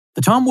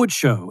The Tom Woods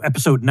Show,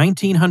 episode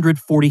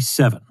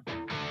 1947.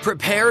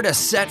 Prepare to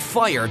set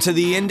fire to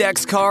the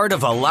index card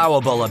of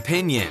allowable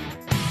opinion.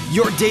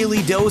 Your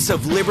daily dose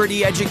of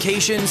liberty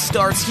education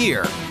starts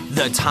here.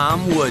 The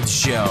Tom Woods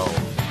Show.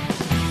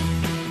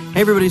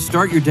 Hey everybody,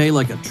 start your day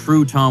like a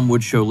true Tom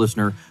Woods Show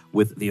listener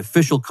with the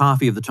official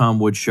coffee of the Tom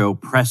Woods Show,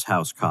 Press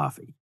House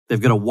Coffee.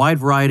 They've got a wide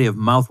variety of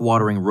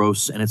mouth-watering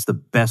roasts, and it's the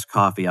best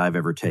coffee I've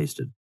ever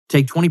tasted.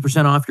 Take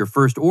 20% off your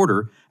first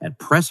order at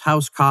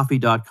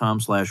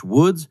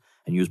presshousecoffee.com/woods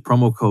and use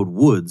promo code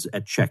WOODS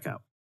at checkout.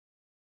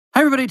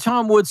 Hi everybody,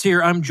 Tom Woods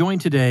here. I'm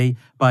joined today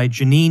by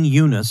Janine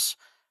Eunice.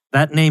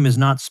 That name is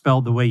not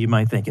spelled the way you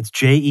might think. It's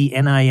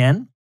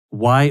JeninYounes.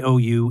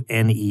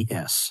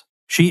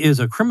 She is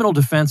a criminal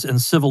defense and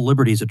civil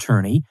liberties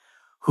attorney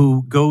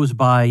who goes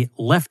by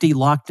Lefty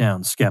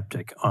Lockdown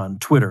Skeptic on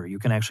Twitter. You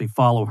can actually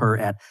follow her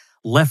at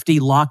Lefty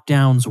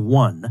Lockdowns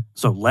 1.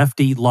 So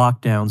Lefty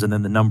Lockdowns and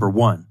then the number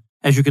 1.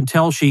 As you can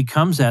tell, she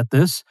comes at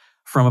this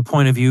from a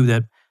point of view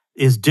that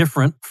is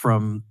different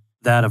from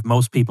that of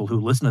most people who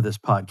listen to this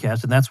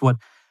podcast, and that's what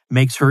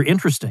makes her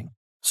interesting.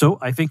 So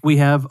I think we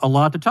have a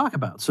lot to talk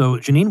about. So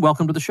Janine,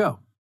 welcome to the show.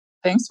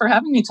 Thanks for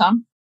having me,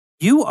 Tom.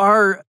 You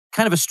are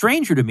kind of a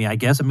stranger to me, I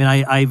guess. I mean,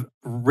 I've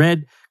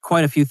read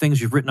quite a few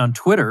things you've written on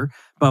Twitter,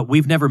 but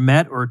we've never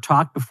met or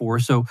talked before.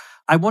 So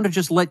I want to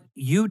just let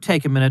you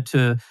take a minute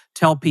to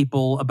tell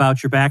people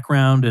about your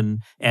background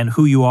and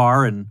who you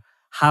are and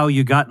how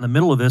you got in the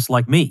middle of this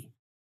like me.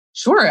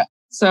 Sure.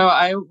 So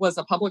I was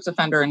a public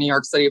defender in New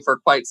York City for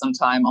quite some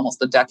time,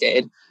 almost a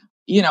decade.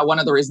 You know, one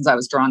of the reasons I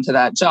was drawn to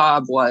that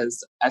job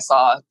was I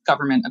saw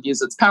government abuse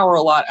its power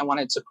a lot. I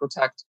wanted to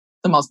protect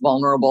the most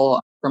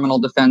vulnerable criminal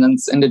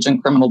defendants,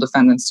 indigent criminal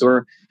defendants who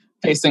are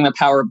facing the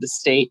power of the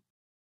state.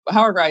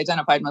 However, I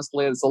identified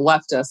mostly as a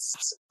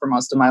leftist for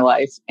most of my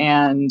life.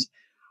 And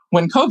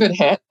when COVID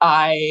hit,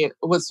 I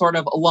was sort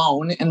of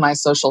alone in my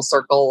social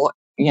circle,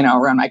 you know,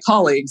 around my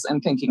colleagues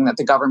and thinking that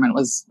the government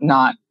was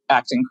not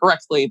acting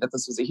correctly, that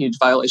this was a huge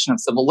violation of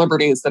civil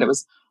liberties, that it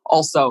was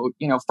also,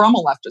 you know, from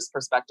a leftist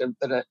perspective,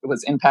 that it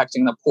was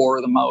impacting the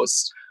poor the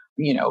most.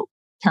 You know,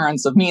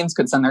 parents of means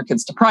could send their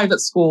kids to private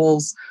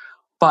schools,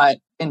 but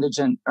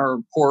indigent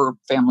or poor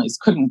families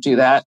couldn't do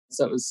that.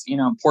 So it was, you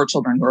know, poor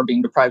children who are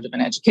being deprived of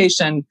an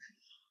education.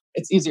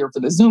 It's easier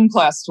for the Zoom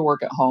class to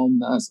work at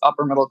home. The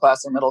upper middle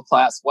class or middle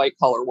class, white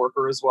collar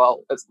workers,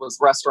 well, it was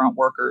restaurant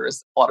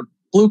workers, a lot of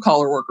blue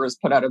collar workers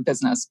put out of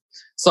business.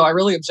 So I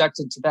really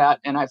objected to that.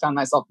 And I found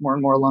myself more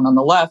and more alone on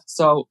the left.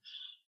 So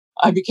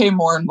I became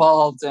more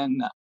involved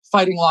in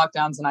fighting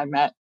lockdowns, and I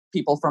met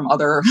people from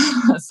other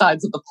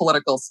sides of the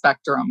political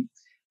spectrum.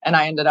 And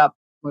I ended up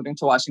moving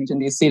to Washington,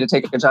 D.C. to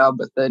take a job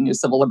with the new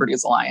Civil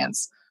Liberties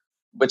Alliance,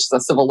 which is a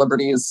civil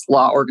liberties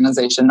law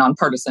organization,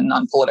 nonpartisan,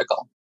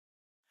 non-political.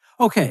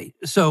 Okay,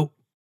 so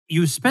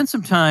you spent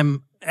some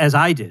time, as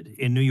I did,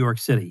 in New York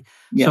City.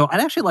 Yeah. So I'd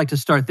actually like to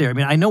start there. I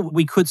mean, I know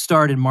we could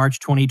start in March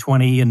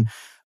 2020, and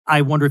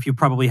I wonder if you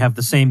probably have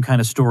the same kind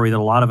of story that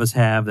a lot of us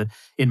have, that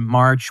in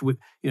March,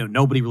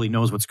 nobody really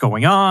knows what's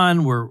going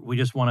on. We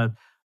just want to,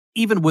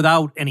 even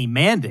without any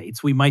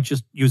mandates, we might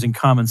just, using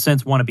common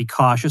sense, want to be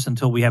cautious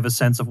until we have a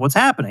sense of what's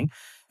happening.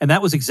 And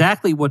that was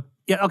exactly what,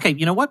 okay,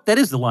 you know what? That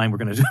is the line we're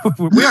going to do.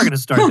 We are going to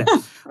start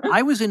that.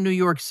 I was in New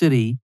York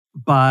City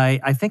by,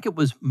 I think it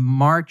was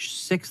March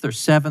 6th or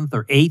 7th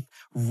or 8th,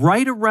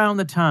 right around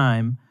the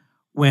time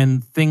when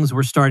things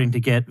were starting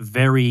to get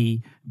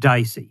very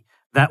dicey.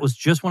 That was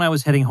just when I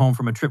was heading home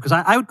from a trip, because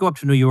I would go up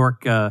to New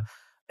York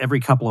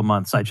every couple of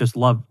months. I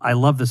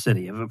love the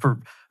city. For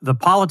the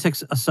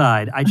politics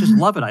aside, I just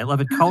love it. I love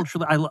it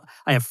culturally.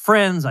 I have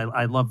friends.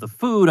 I love the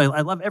food.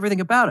 I love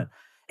everything about it.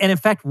 And in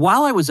fact,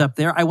 while I was up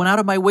there, I went out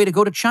of my way to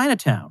go to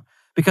Chinatown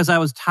because I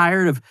was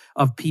tired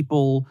of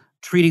people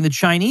treating the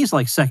Chinese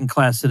like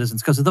second-class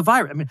citizens because of the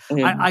virus. I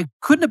mean, I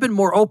couldn't have been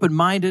more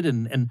open-minded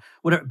and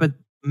whatever. But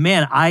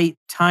man, I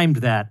timed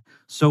that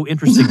so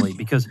interestingly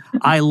because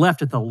I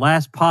left at the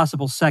last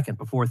possible second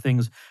before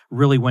things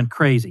really went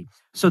crazy.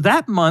 So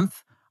that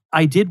month,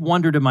 I did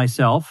wonder to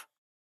myself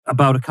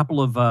about a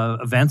couple of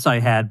events I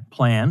had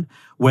planned,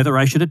 whether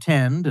I should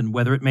attend and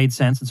whether it made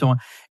sense and so on.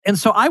 And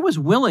so I was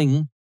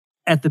willing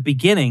at the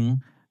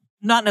beginning,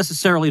 not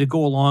necessarily to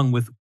go along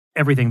with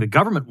everything the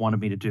government wanted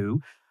me to do,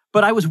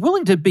 but I was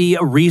willing to be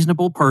a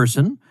reasonable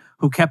person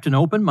who kept an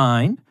open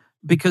mind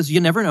because you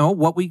never know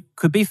what we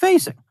could be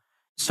facing.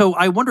 So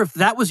I wonder if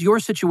that was your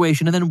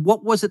situation. And then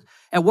what was it?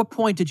 At what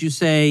point did you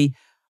say,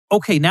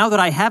 okay, now that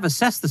I have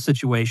assessed the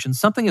situation,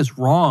 something is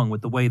wrong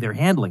with the way they're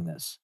handling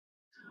this?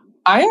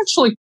 I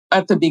actually,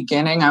 at the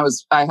beginning, I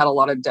had a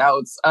lot of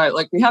doubts.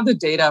 We had the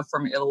data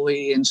from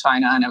Italy and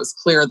China, and it was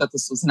clear that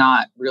this was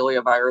not really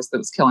a virus that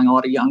was killing a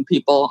lot of young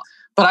people.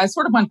 But I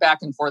sort of went back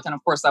and forth. And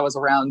of course, I was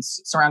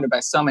surrounded by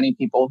so many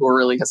people who were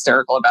really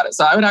hysterical about it.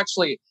 So I would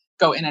actually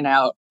go in and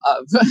out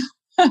of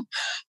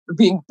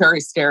being very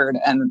scared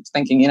and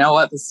thinking, you know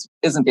what, this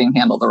isn't being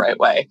handled the right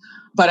way.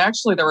 But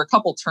actually, there were a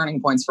couple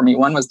turning points for me.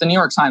 One was the New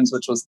York Times,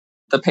 which was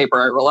the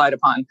paper I relied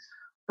upon,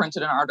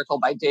 printed an article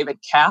by David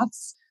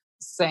Katz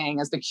saying,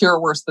 is the cure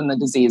worse than the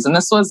disease? And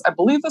I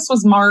believe this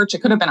was March.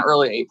 It could have been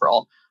early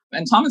April.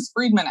 And Thomas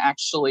Friedman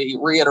actually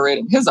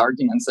reiterated his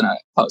arguments in a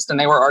post. And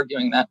they were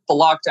arguing that the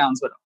lockdowns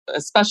would,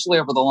 especially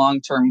over the long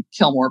term,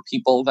 kill more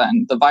people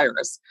than the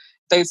virus.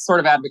 They sort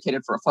of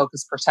advocated for a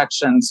focused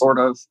protection sort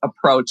of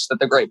approach that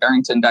the Great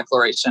Barrington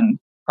Declaration,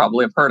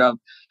 probably have heard of,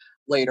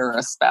 later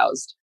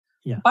espoused.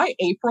 Yeah. By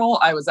April,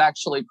 I was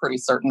actually pretty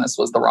certain this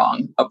was the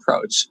wrong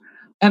approach.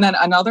 And then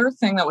another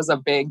thing that was a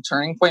big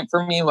turning point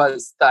for me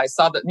was that I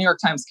saw that New York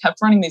Times kept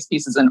running these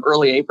pieces in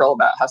early April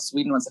about how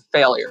Sweden was a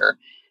failure.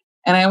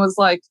 And I was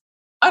like,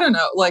 I don't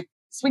know, like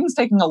Sweden's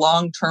taking a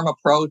long-term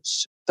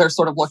approach. They're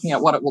sort of looking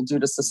at what it will do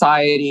to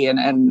society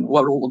and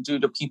what it will do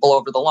to people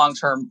over the long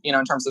term, in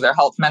terms of their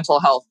health, mental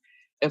health,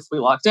 if we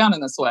lock down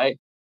in this way.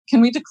 Can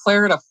we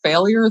declare it a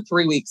failure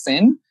 3 weeks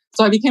in?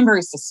 So I became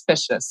very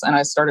suspicious and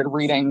I started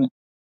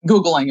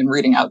Googling and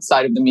reading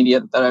outside of the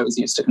media that I was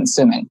used to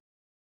consuming.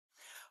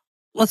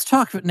 Let's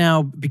talk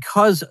now,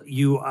 because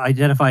you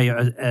identify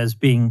as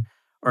being,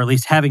 or at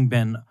least having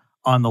been,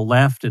 on the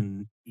left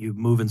and you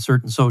move in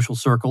certain social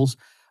circles.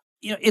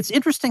 It's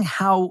interesting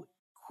how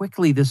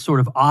quickly this sort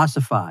of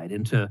ossified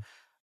into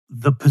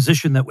the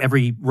position that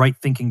every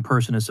right-thinking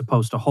person is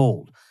supposed to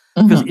hold.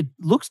 Because it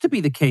looks to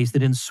be the case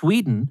that in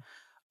Sweden,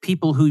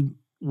 people who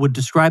would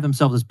describe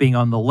themselves as being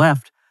on the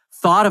left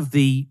thought of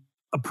the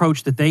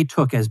approach that they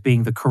took as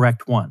being the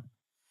correct one.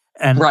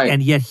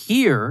 And yet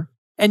here,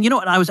 and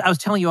I was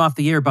telling you off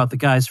the air about the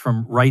guys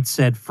from Right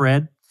Said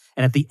Fred,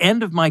 and at the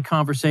end of my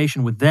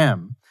conversation with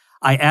them,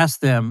 I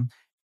asked them,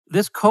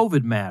 this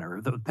COVID matter,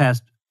 the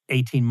past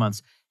 18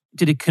 months,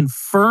 did it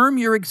confirm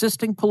your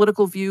existing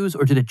political views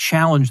or did it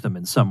challenge them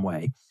in some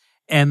way?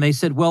 And they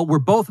said, well, we're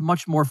both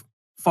much more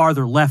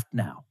farther left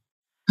now.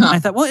 And I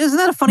thought, well, isn't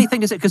that a funny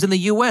thing to say? Because in the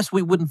U.S.,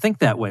 we wouldn't think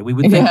that way. We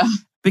would think,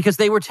 because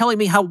they were telling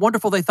me how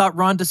wonderful they thought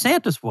Ron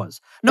DeSantis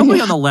was.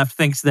 Nobody on the left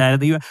thinks that in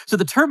the U.S. So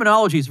the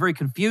terminology is very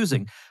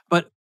confusing.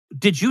 But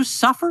did you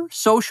suffer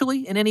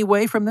socially in any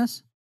way from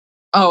this?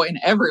 Oh, in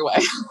every way.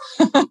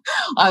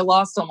 I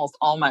lost almost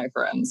all my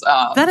friends.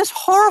 That is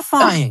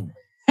horrifying.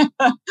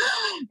 A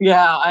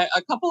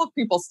couple of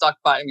people stuck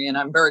by me and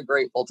I'm very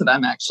grateful to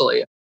them,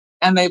 actually.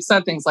 And they've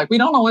said things like, we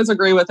don't always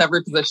agree with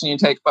every position you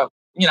take, but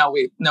we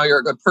know you're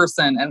a good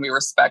person and we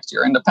respect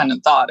your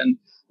independent thought and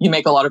you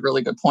make a lot of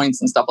really good points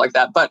and stuff like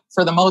that. But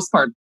for the most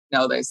part,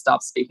 they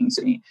stopped speaking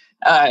to me.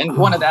 And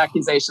one of the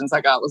accusations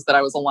I got was that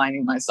I was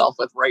aligning myself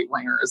with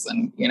right-wingers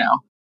and,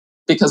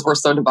 because we're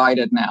so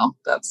divided now.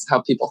 That's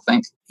how people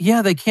think.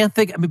 Yeah, they can't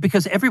think.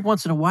 Because every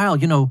once in a while,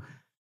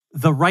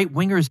 the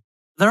right-wingers,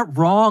 they're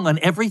wrong on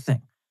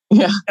everything.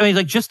 Yeah.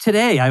 Like just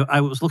today,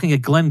 I was looking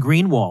at Glenn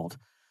Greenwald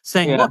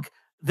saying, look,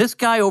 this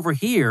guy over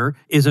here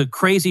is a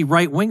crazy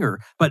right-winger,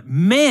 but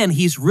man,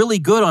 he's really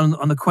good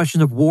on the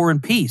question of war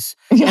and peace.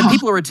 Yeah. And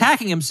people are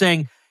attacking him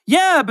saying,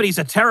 yeah, but he's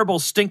a terrible,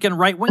 stinking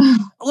right-winger.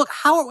 Look,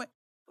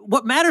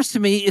 what matters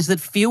to me is that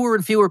fewer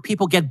and fewer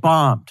people get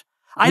bombed.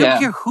 I don't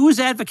care who's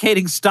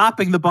advocating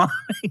stopping the bombing,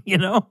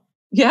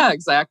 Yeah,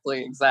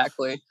 exactly.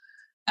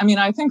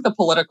 I think the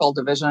political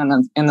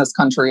division in this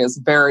country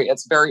is very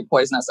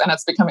poisonous, and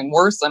it's becoming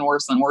worse and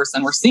worse and worse.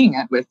 And we're seeing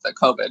it with the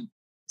COVID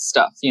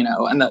stuff,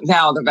 and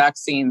now the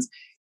vaccines.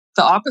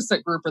 The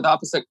opposite group or the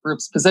opposite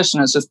group's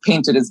position is just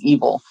painted as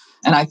evil,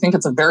 and I think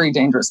it's a very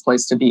dangerous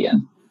place to be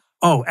in.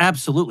 Oh,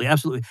 absolutely,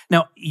 absolutely.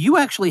 Now, you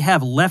actually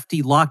have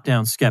Lefty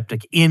Lockdown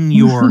Skeptic in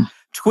your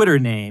Twitter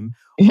name.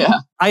 Yeah.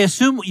 I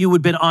assume you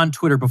had been on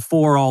Twitter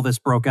before all this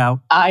broke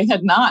out. I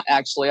had not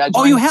actually.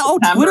 You have? Oh,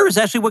 Twitter is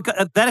actually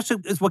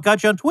what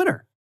got you on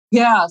Twitter.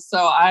 Yeah. So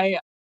I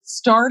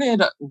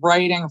started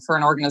writing for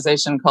an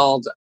organization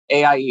called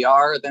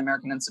AIER, the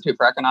American Institute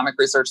for Economic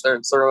Research. They're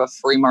sort of a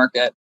free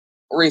market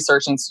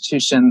research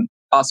institution,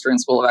 Austrian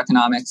School of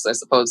Economics, I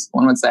suppose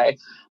one would say.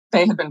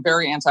 They had been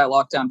very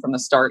anti-lockdown from the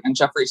start. And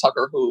Jeffrey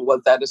Tucker, who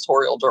was the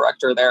editorial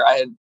director there, I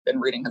had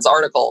been reading his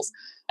articles.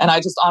 And I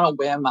just, on a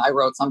whim, I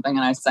wrote something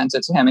and I sent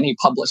it to him and he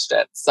published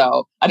it.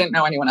 So I didn't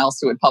know anyone else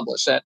who would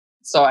publish it.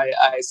 So I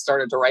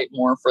started to write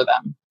more for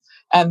them.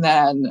 And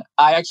then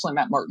I actually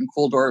met Martin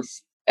Kulldorff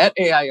at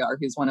AIR.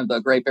 He's one of the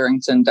Great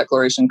Barrington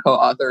Declaration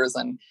co-authors.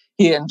 And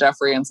he and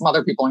Jeffrey and some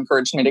other people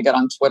encouraged me to get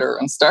on Twitter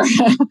and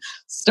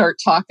start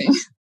talking.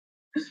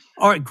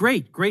 All right,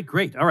 great.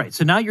 All right,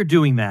 so now you're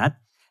doing that.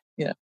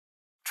 Yeah.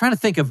 Trying to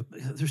think of,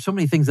 there's so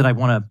many things that I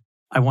want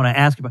to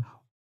ask about.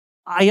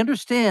 I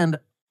understand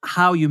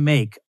how you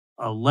make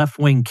a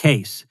left-wing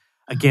case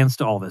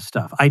against all this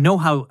stuff. I know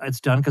how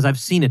it's done because I've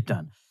seen it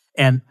done.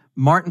 And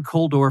Martin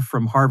Kulldorff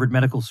from Harvard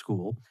Medical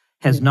School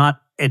has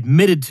not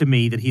admitted to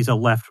me that he's a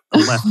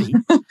lefty,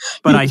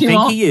 but I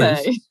think he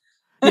is.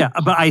 Yeah,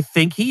 but I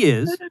think he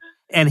is,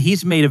 and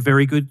he's made a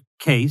very good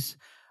case.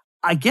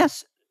 I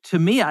guess, to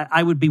me,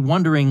 I would be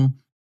wondering,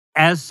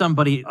 as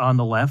somebody on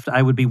the left,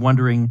 I would be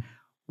wondering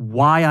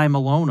why I'm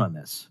alone on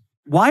this.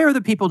 Why are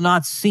the people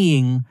not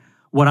seeing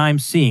what I'm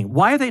seeing?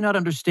 Why are they not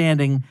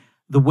understanding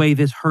the way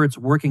this hurts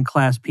working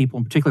class people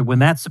in particular when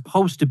that's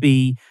supposed to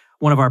be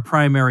one of our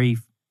primary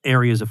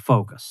areas of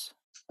focus?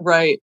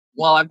 Right.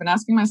 Well, I've been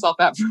asking myself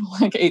that for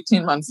like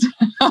 18 months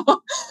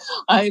now.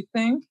 I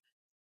think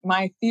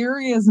my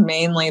theory is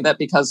mainly that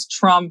because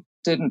Trump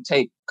didn't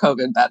take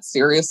COVID that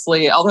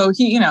seriously, although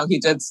he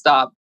did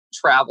stop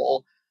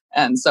travel.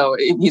 And so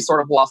he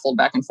sort of waffled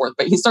back and forth,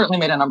 but he certainly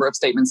made a number of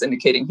statements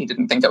indicating he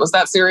didn't think it was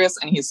that serious.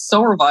 And he's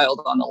so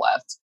reviled on the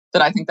left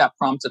that I think that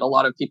prompted a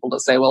lot of people to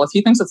say, well, if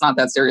he thinks it's not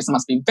that serious, it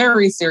must be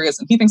very serious.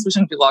 And he thinks we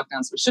shouldn't do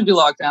lockdowns, so we should do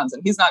lockdowns.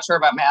 And he's not sure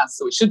about masks,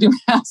 so we should do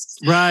masks.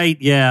 Right.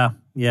 Yeah.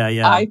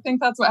 I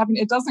think that's what happened.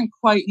 It doesn't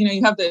quite,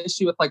 you have the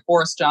issue with like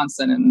Boris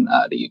Johnson in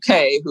the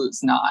UK,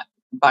 who's not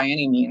by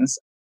any means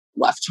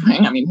left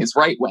wing. I mean, he's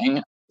right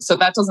wing. So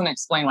that doesn't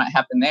explain what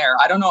happened there.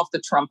 I don't know if the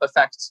Trump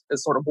effect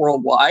is sort of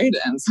worldwide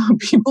and some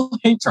people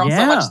hate Trump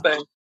so much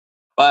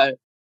but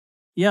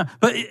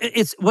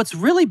it's what's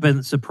really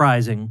been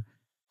surprising.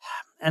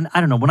 And I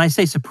don't know, when I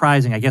say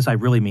surprising, I guess I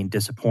really mean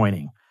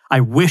disappointing.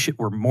 I wish it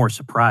were more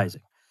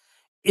surprising,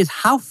 is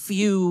how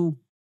few,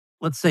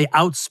 let's say,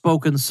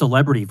 outspoken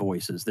celebrity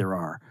voices there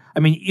are. I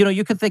mean,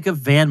 you can think of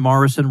Van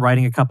Morrison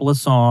writing a couple of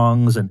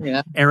songs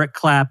and Eric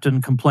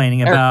Clapton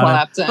complaining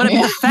about it. But I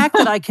mean, the fact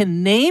that I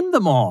can name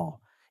them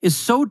all is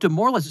so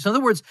demoralizing. So in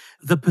other words,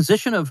 the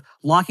position of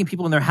locking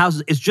people in their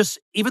houses is just,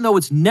 even though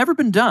it's never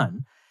been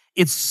done,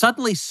 it's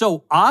suddenly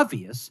so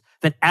obvious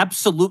that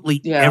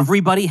absolutely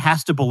everybody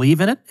has to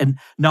believe in it and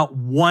not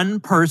one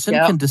person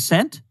can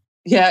dissent?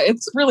 Yeah,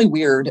 it's really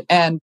weird.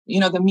 And,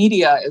 the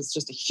media is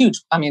just a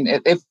huge,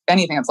 if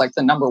anything, it's like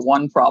the number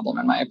one problem,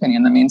 in my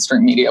opinion, the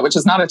mainstream media, which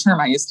is not a term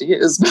I used to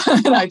use,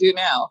 but I do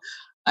now.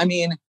 I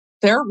mean,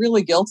 they're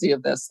really guilty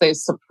of this. They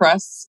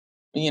suppress,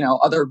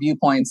 other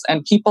viewpoints.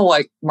 And people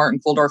like Martin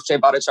Kulldorff, Jay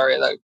Bhattacharya,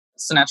 the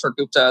Sinatra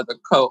Gupta, the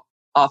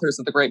co-authors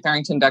of the Great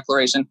Barrington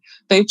Declaration,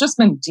 they've just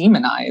been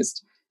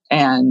demonized.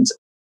 And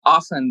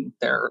often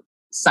they're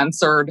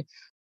censored.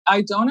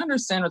 I don't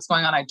understand what's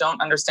going on. I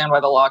don't understand why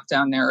the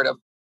lockdown narrative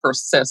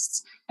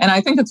persists. And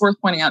I think it's worth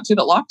pointing out, too,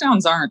 that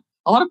lockdowns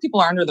a lot of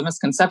people are under the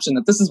misconception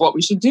that this is what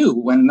we should do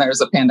when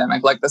there's a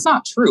pandemic. Like, that's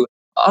not true.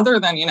 Other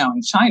than,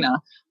 in China,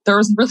 there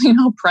was really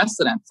no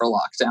precedent for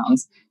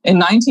lockdowns. In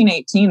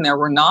 1918, there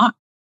were not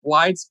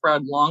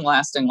widespread,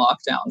 long-lasting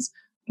lockdowns.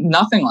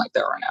 Nothing like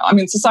there are now. I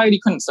mean, society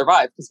couldn't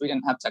survive because we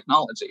didn't have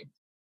technology.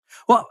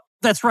 Well,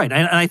 that's right.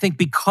 And I think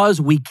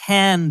because we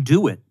can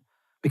do it,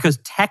 because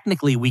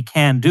technically we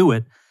can do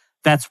it,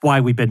 that's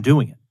why we've been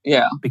doing it.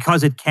 Yeah.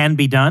 Because it can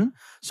be done,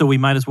 so we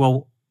might as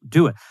well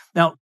do it.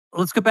 Now,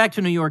 let's go back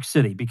to New York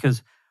City,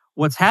 because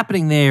what's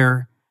happening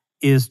there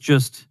is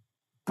just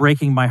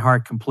breaking my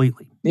heart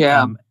completely.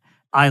 Yeah.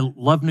 I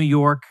love New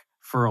York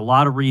for a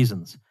lot of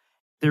reasons.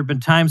 There have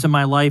been times in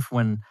my life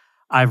when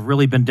I've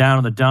really been down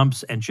in the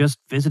dumps, and just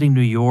visiting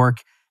New York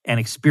and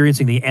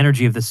experiencing the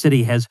energy of the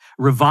city has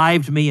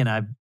revived me, and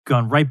I've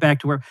gone right back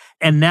to where.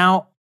 And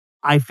now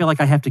I feel like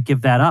I have to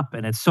give that up,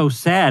 and it's so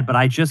sad, but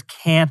I just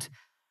can't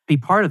be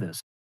part of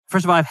this.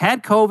 First of all, I've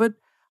had COVID.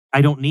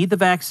 I don't need the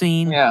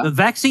vaccine. Yeah. The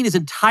vaccine is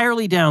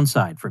entirely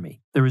downside for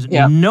me. There is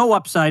no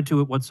upside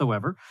to it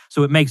whatsoever.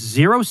 So it makes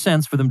zero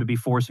sense for them to be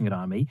forcing it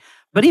on me.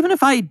 But even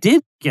if I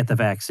did get the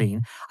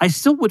vaccine, I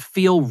still would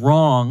feel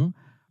wrong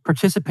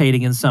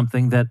participating in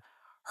something that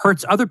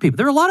hurts other people.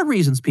 There are a lot of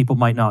reasons people it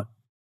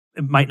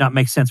might not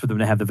make sense for them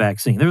to have the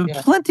vaccine. There are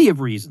plenty of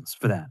reasons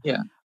for that.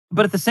 Yeah.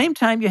 But at the same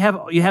time, you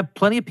have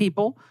plenty of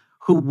people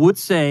who would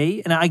say,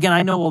 and again,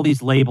 I know all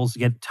these labels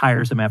get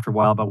tiresome after a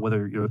while about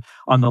whether you're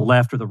on the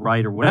left or the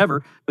right or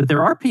whatever, but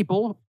there are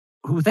people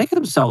who think of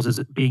themselves as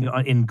being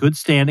in good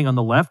standing on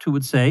the left who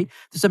would say,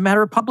 this is a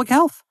matter of public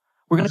health.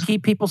 We're going to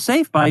keep people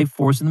safe by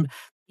forcing them.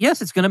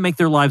 Yes, it's going to make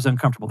their lives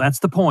uncomfortable. That's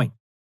the point.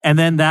 And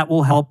then that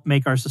will help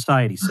make our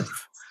society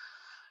safe.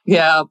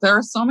 Yeah, there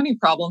are so many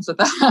problems with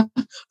that.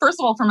 First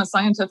of all, from a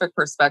scientific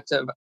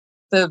perspective,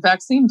 the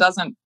vaccine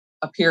doesn't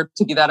appear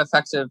to be that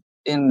effective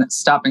in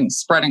stopping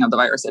spreading of the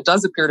virus. It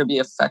does appear to be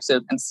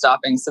effective in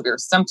stopping severe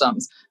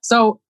symptoms.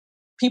 So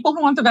people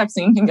who want the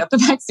vaccine can get the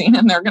vaccine,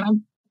 and they're going to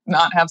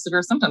not have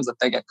severe symptoms if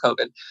they get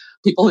COVID.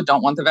 People who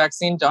don't want the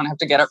vaccine don't have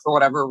to get it for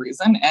whatever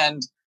reason.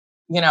 And,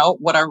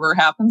 whatever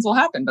happens will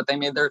happen, but they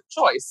made their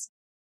choice.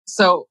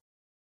 So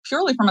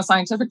purely from a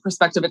scientific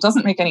perspective, it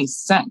doesn't make any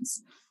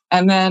sense.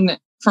 And then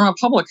from a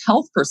public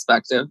health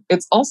perspective,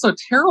 it's also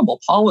terrible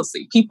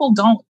policy. People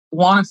don't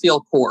want to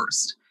feel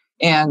coerced.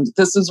 And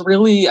this is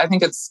really, I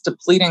think it's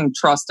depleting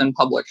trust in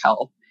public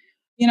health.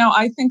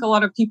 I think a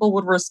lot of people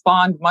would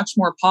respond much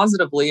more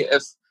positively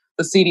if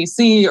the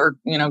CDC or,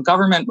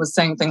 government was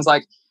saying things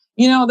like,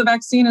 the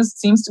vaccine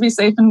seems to be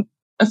safe and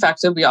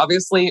effective. We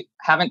obviously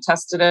haven't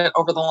tested it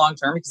over the long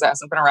term because it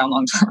hasn't been around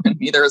long term, and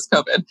neither is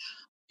COVID.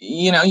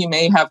 You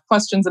may have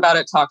questions about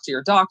it, talk to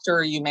your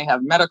doctor. You may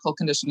have medical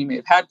condition. You may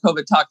have had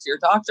COVID, talk to your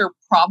doctor.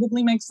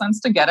 Probably makes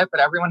sense to get it,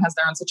 but everyone has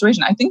their own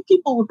situation. I think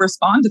people would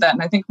respond to that,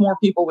 and I think more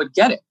people would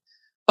get it.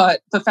 But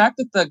the fact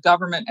that the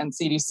government and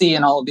CDC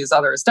and all of these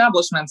other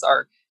establishments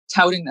are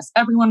touting this,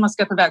 everyone must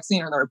get the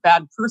vaccine or they're a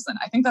bad person,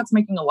 I think that's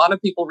making a lot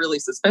of people really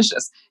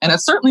suspicious. And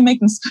it's certainly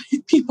making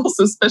people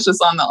suspicious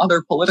on the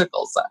other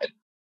political side.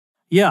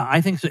 Yeah,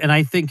 I think so. And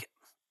I think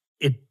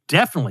it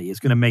definitely is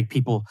going to make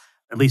people,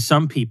 at least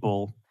some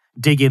people,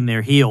 dig in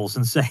their heels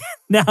and say,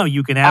 now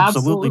you can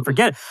absolutely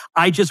forget it.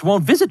 I just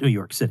won't visit New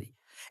York City.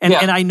 And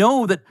I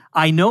know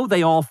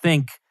they all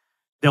think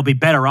they'll be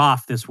better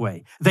off this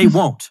way. They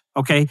won't,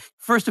 okay?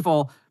 First of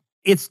all,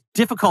 it's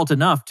difficult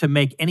enough to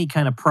make any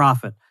kind of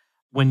profit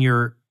when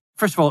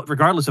first of all,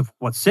 regardless of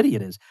what city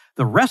it is,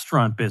 the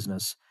restaurant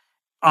business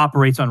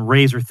operates on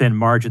razor-thin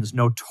margins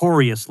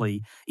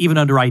notoriously, even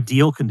under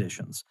ideal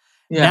conditions.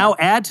 Yeah. Now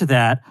add to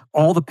that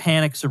all the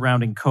panic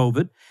surrounding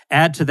COVID,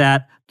 add to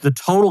that the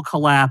total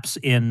collapse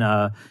in,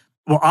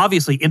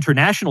 obviously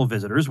international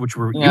visitors, which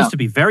used to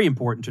be very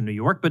important to New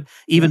York, but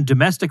even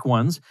domestic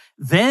ones.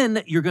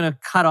 Then you're going to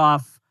cut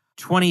off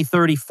 20,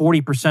 30,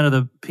 40% of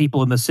the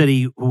people in the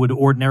city who would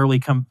ordinarily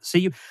come see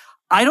you.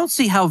 I don't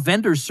see how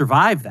vendors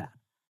survive that.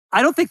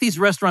 I don't think these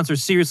restaurants are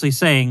seriously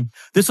saying,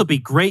 this will be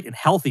great and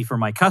healthy for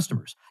my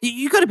customers.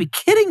 You got to be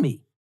kidding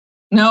me.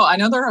 No, I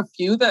know there are a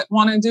few that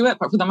want to do it,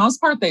 but for the most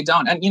part, they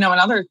don't. And,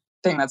 another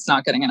thing that's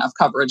not getting enough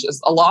coverage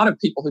is a lot of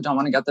people who don't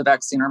want to get the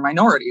vaccine are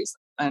minorities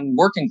and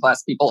working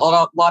class people.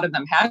 A lot of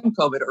them had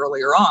COVID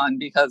earlier on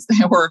because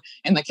they were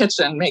in the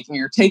kitchen making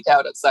your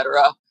takeout, et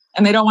cetera.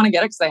 And they don't want to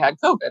get it because they had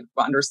COVID,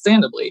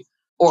 understandably,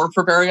 or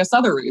for various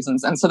other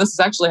reasons. And so this is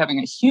actually having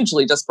a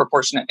hugely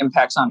disproportionate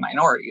impact on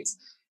minorities.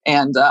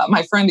 And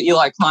my friend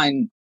Eli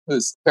Klein,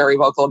 who's very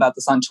vocal about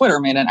this on Twitter,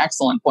 made an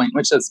excellent point,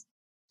 which is,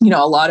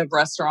 a lot of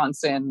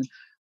restaurants in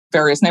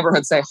various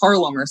neighborhoods, say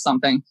Harlem or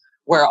something,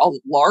 where a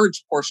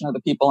large portion of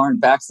the people aren't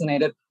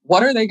vaccinated.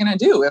 What are they going to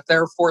do if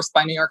they're forced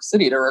by New York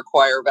City to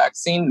require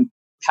vaccine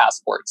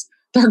passports?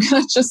 They're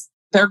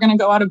going to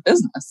go out of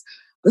business.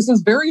 This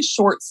is very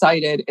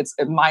short-sighted. It's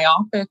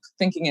myopic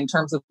thinking in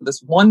terms of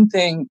this one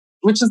thing,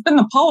 which has been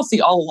the policy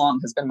all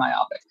along, has been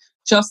myopic.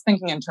 Just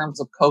thinking in terms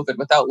of COVID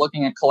without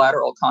looking at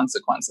collateral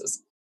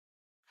consequences.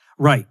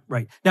 Right.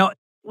 Now,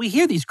 we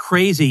hear these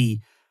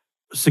crazy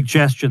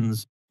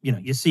suggestions.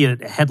 You see a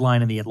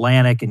headline in the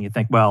Atlantic and you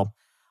think, well,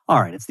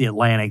 all right, it's the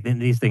Atlantic. Then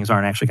these things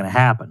aren't actually going to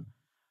happen.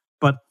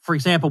 But for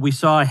example, we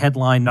saw a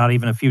headline not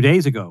even a few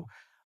days ago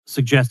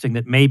suggesting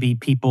that maybe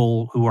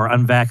people who are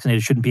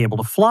unvaccinated shouldn't be able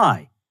to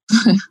fly.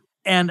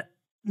 And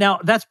now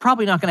that's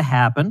probably not going to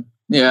happen.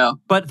 Yeah.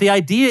 But the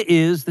idea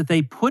is that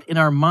they put in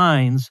our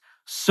minds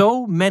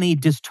so many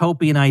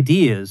dystopian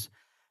ideas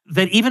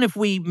that even if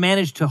we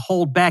manage to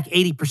hold back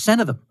 80%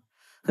 of them,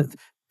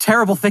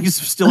 terrible things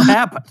still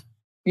happen.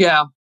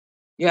 Yeah.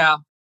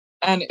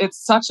 And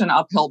it's such an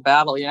uphill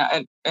battle.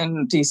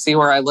 In DC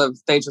where I live,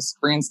 they just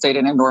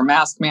reinstated indoor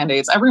mask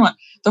mandates. Everyone,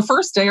 the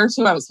first day or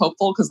two, I was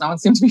hopeful because no one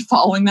seemed to be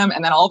following them.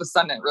 And then all of a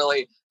sudden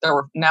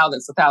now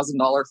there's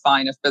 $1,000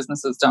 fine if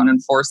businesses don't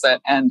enforce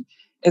it. And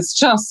it's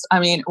just,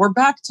 we're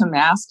back to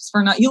masks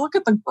for now. You look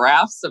at the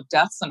graphs of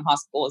deaths and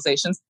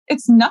hospitalizations,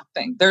 it's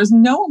nothing. There's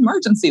no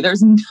emergency.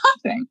 There's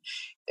nothing.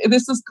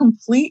 This is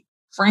complete,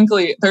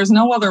 frankly, there's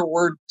no other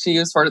word to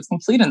use for it. It's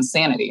complete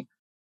insanity.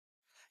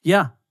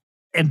 Yeah.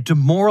 And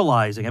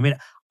demoralizing.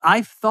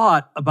 I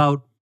thought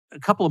about a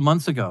couple of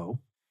months ago,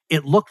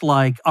 it looked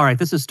like, all right,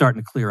 this is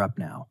starting to clear up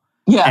now.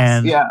 Yes,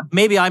 and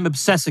maybe I'm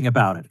obsessing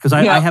about it because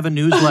I have a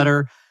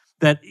newsletter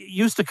that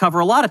used to cover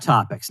a lot of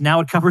topics. Now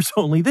it covers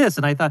only this.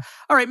 And I thought,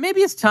 all right,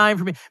 maybe it's time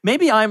for me.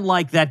 Maybe I'm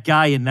like that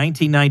guy in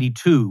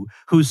 1992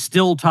 who's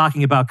still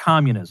talking about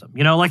communism.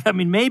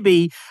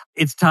 Maybe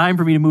it's time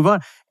for me to move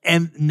on.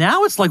 And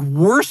now it's like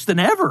worse than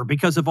ever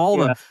because of all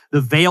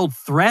the veiled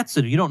threats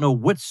and you don't know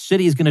what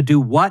city is going to do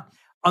what.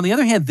 On the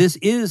other hand, this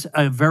is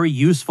a very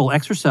useful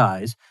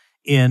exercise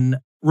in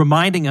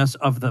reminding us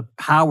of the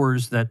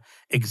powers that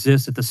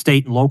exist at the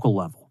state and local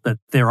level, that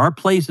there are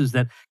places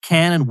that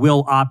can and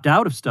will opt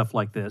out of stuff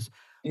like this,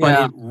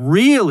 but it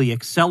really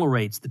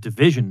accelerates the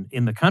division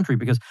in the country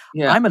because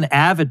I'm an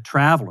avid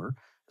traveler.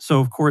 So,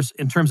 of course,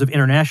 in terms of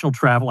international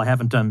travel, I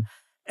haven't done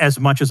as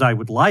much as I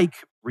would like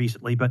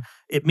recently, but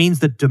it means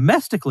that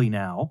domestically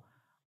now,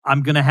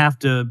 I'm going to have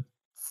to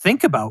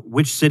think about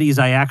which cities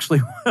I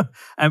actually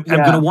I'm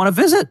going to want to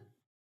visit.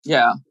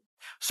 Yeah.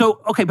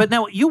 So, okay, but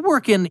now you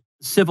work in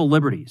civil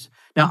liberties.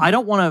 Now, I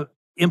don't want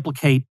to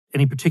implicate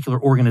any particular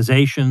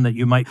organization that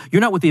you're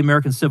not with the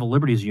American Civil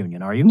Liberties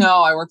Union, are you?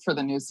 No, I work for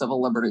the New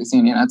Civil Liberties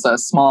Union. It's a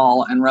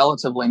small and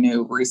relatively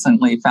new,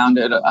 recently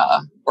founded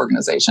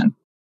organization.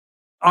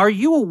 Are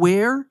you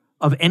aware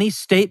of any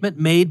statement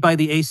made by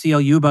the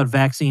ACLU about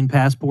vaccine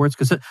passports?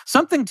 Because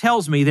something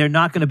tells me they're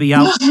not going to be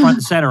out front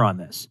and center on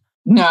this.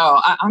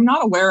 No, I'm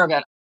not aware of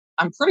it.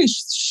 I'm pretty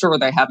sure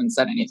they haven't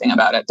said anything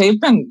about it. They've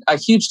been a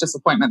huge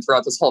disappointment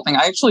throughout this whole thing.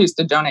 I actually used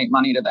to donate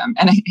money to them.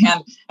 And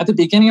at the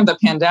beginning of the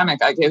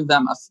pandemic, I gave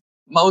them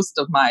most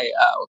of my,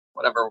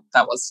 whatever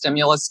that was,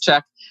 stimulus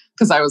check.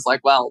 Because I was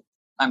like, well,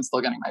 I'm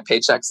still getting my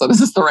paycheck. So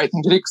this is the right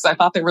thing to do. Because I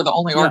thought they were the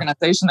only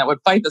organization that would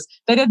fight this.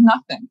 They did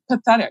nothing.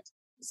 Pathetic.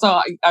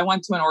 So I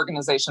went to an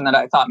organization that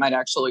I thought might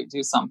actually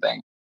do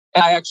something.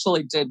 And I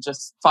actually did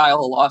just file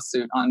a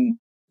lawsuit on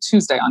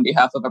Tuesday on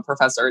behalf of a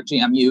professor at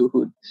GMU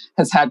who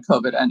has had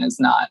COVID and does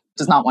not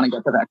want to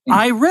get the vaccine.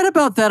 I read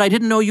about that. I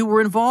didn't know you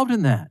were involved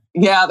in that.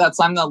 Yeah,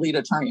 I'm the lead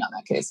attorney on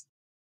that case.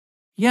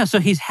 Yeah, so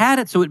he's had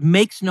it, so it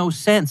makes no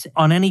sense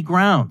on any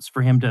grounds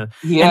for him to.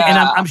 Yeah. And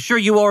I'm sure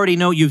you already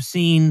know, you've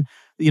seen,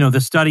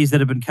 the studies that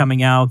have been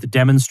coming out that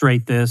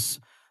demonstrate this,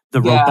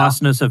 the Yeah.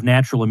 robustness of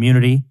natural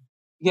immunity.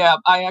 Yeah,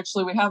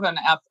 we have an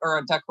app or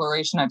a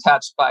declaration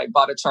attached by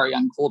Bhattacharya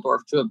and Kulldorff,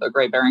 two of the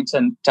Great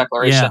Barrington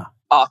Declaration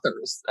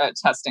authors,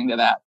 attesting to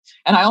that.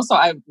 And I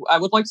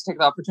would like to take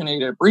the opportunity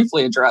to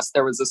briefly address,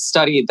 there was a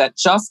study that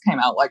just came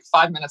out like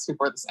 5 minutes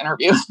before this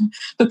interview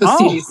that the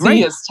CDC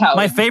great. is touting.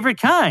 My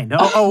favorite kind.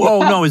 Yeah.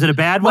 No, is it a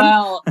bad one?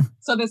 Well,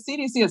 so the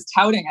CDC is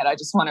touting it. I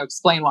just want to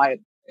explain why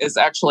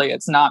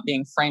it's not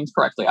being framed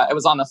correctly. I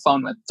was on the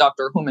phone with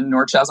Dr. Human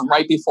Nurchasm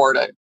right before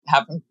to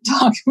have him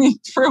talk me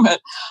through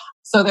it.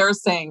 So they're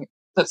saying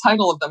the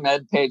title of the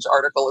MedPage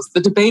article is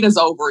 "The debate is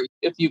over.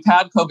 If you've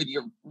had COVID,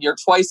 you're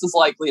twice as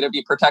likely to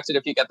be protected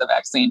if you get the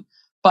vaccine."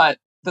 But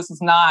this is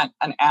not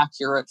an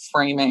accurate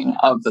framing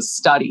of the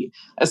study.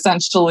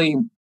 Essentially,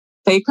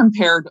 they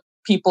compared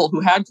people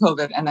who had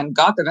COVID and then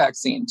got the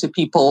vaccine to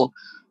people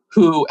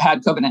who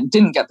had COVID and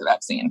didn't get the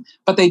vaccine.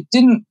 But the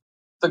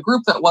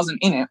group that wasn't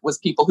in it was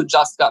people who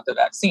just got the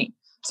vaccine.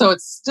 So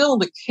it's still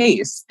the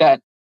case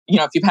that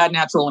if you've had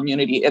natural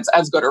immunity, it's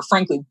as good or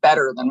frankly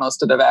better than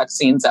most of the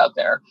vaccines out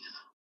there.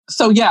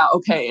 So yeah,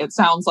 okay, it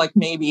sounds like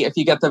maybe if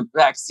you get the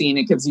vaccine,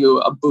 it gives you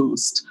a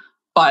boost.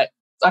 But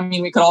I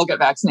mean, we could all get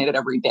vaccinated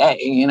every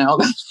day,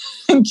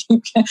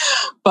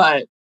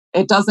 but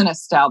it doesn't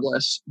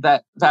establish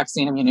that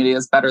vaccine immunity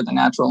is better than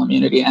natural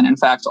immunity. And in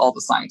fact, all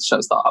the science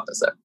shows the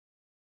opposite.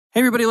 Hey,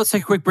 everybody, let's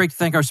take a quick break to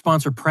thank our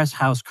sponsor, Press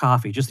House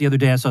Coffee. Just the other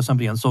day, I saw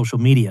somebody on social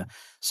media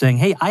saying,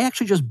 hey, I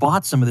actually just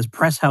bought some of this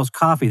Press House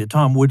coffee that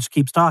Tom Woods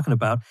keeps talking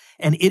about,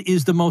 and it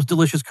is the most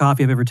delicious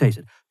coffee I've ever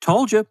tasted.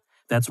 Told you.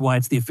 That's why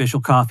it's the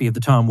official coffee of the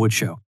Tom Woods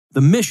Show.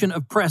 The mission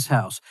of Press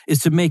House is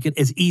to make it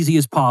as easy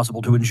as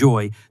possible to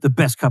enjoy the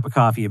best cup of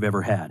coffee you've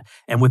ever had.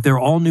 And with their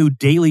all-new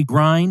Daily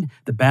Grind,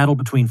 the battle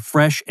between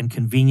fresh and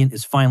convenient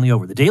is finally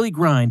over. The Daily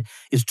Grind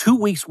is 2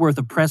 weeks' worth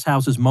of Press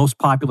House's most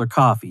popular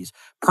coffees,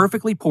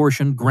 perfectly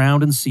portioned,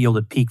 ground, and sealed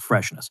at peak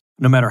freshness.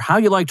 No matter how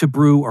you like to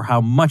brew or how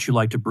much you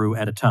like to brew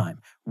at a time.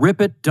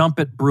 Rip it, dump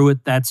it, brew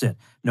it, that's it.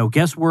 No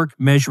guesswork,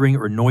 measuring,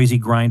 or noisy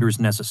grinders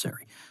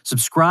necessary.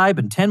 Subscribe,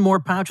 and 10 more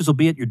pouches will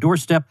be at your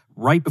doorstep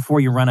right before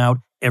you run out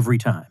every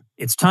time.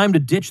 It's time to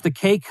ditch the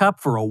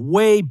K-Cup for a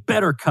way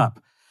better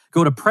cup.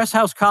 Go to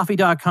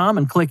PressHouseCoffee.com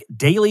and click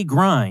Daily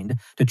Grind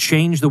to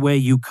change the way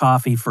you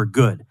coffee for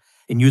good.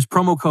 And use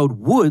promo code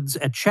WOODS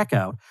at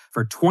checkout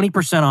for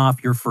 20%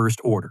 off your first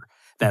order.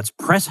 That's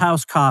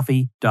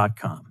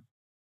PressHouseCoffee.com.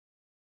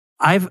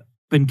 I've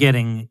been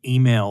getting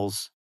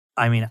emails,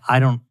 I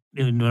don't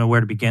even know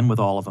where to begin with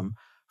all of them,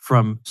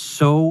 from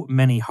so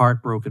many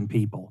heartbroken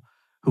people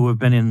who have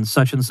been in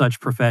such and such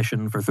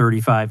profession for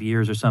 35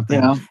 years or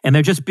something. Yeah. And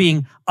they're just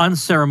being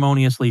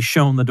unceremoniously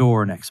shown the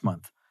door next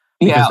month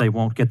because they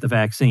won't get the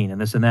vaccine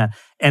and this and that.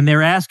 And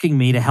they're asking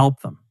me to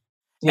help them.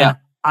 Yeah. And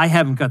I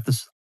haven't got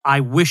this. I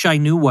wish I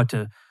knew what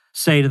to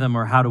say to them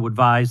or how to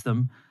advise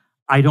them.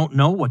 I don't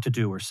know what to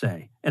do or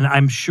say. And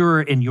I'm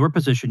sure in your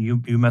position,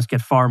 you must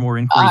get far more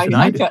inquiries than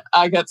I do.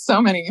 I get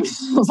so many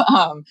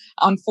emails.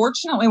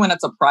 Unfortunately, when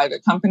it's a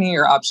private company,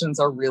 your options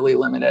are really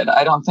limited.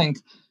 I don't think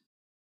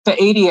the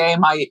ADA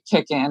might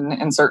kick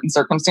in certain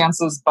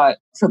circumstances, but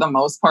for the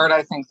most part,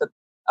 I think that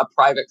a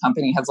private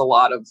company has a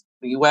lot of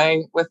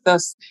leeway with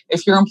this.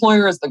 If your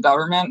employer is the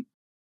government,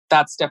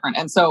 that's different.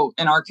 And so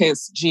in our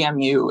case,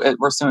 GMU,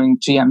 we're suing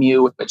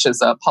GMU, which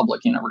is a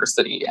public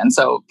university. And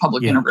so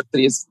public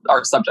universities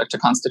are subject to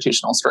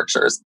constitutional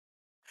strictures.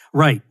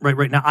 Right.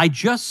 Now, I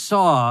just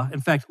saw, in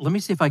fact, let me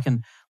see if I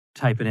can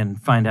type it in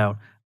and find out.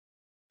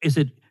 Is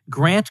it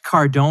Grant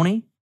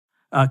Cardone,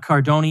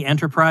 Cardone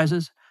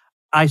Enterprises?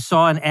 I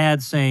saw an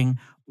ad saying,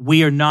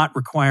 we are not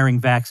requiring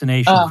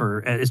vaccination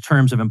as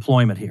terms of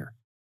employment here.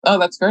 Oh,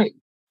 that's great.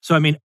 So,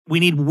 we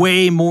need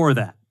way more of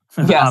that.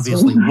 Yes.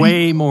 Obviously,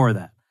 way more of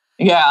that.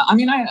 Yeah.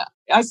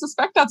 I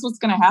suspect that's what's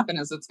going to happen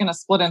is it's going to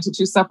split into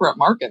two separate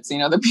markets.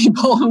 The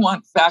people who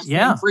want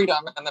vaccine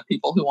freedom and the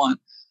people who want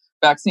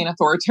vaccine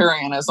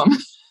authoritarianism.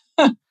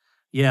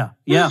 Yeah.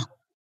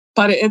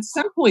 But it's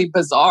simply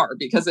bizarre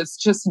because it's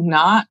just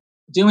not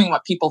doing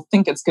what people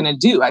think it's going to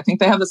do. I think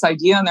they have this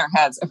idea in their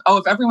heads.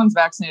 If everyone's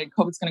vaccinated,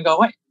 COVID's going to go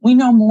away. We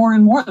know more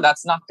and more that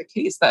that's not the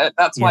case.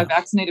 That's why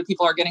vaccinated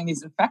people are getting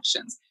these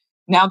infections.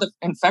 Now the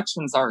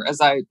infections are, as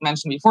I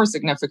mentioned before,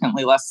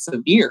 significantly less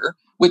severe,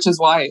 which is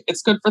why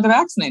it's good for the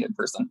vaccinated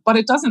person. But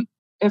it doesn't,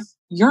 if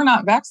you're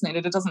not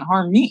vaccinated, it doesn't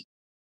harm me.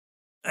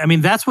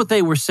 That's what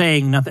they were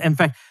saying. In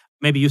fact,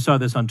 maybe you saw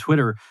this on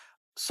Twitter,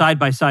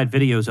 side-by-side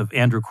videos of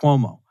Andrew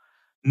Cuomo.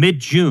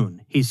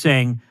 Mid-June, he's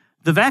saying,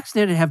 the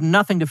vaccinated have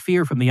nothing to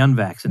fear from the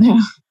unvaccinated.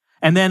 Yeah.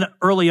 And then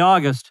early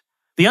August,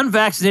 the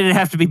unvaccinated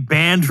have to be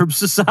banned from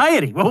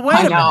society. Well, wait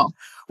a minute.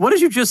 What did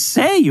you just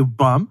say, you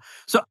bum?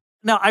 So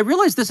now I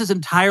realize this is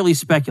entirely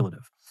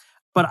speculative,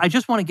 but I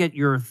just want to get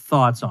your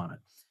thoughts on it.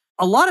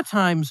 A lot of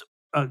times,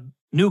 a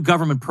new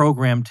government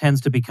program tends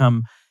to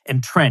become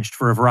entrenched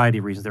for a variety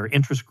of reasons. There are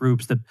interest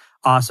groups that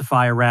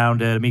ossify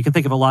around it. You can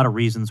think of a lot of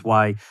reasons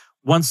why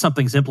once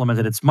something's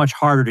implemented, it's much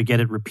harder to get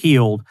it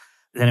repealed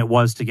than it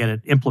was to get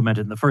it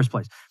implemented in the first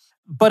place.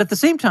 But at the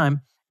same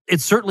time,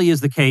 it certainly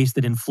is the case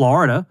that in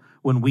Florida,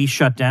 when we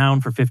shut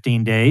down for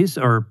 15 days,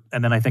 and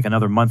then I think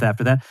another month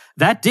after that,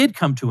 that did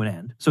come to an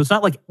end. So it's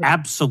not like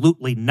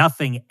absolutely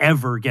nothing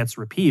ever gets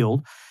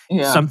repealed.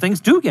 Yeah. Some things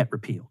do get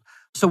repealed.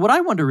 So what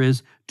I wonder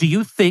is, do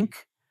you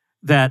think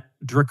that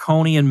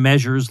draconian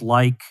measures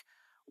like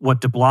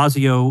what de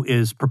Blasio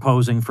is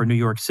proposing for New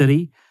York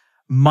City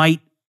might,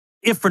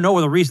 if for no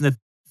other reason that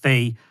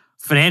they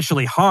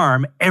financially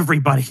harm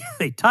everybody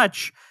they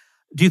touch,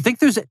 do you think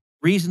there's a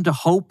reason to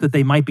hope that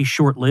they might be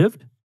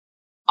short-lived?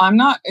 I'm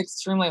not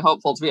extremely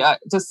hopeful to be.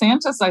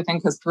 DeSantis, I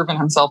think, has proven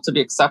himself to be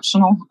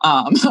exceptional,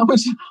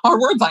 which are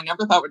words I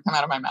never thought would come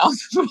out of my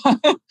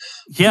mouth.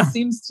 Yeah. He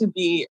seems to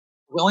be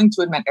willing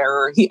to admit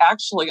error. He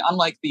actually,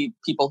 unlike the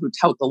people who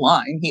tout the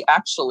line, he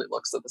actually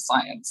looks at the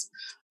science.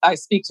 I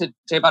speak to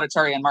Jay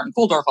Bhattacharya and Martin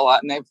Kulldorff a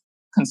lot, and they've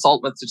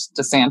consult with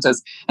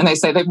DeSantis, and they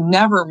say they've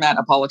never met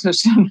a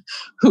politician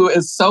who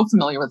is so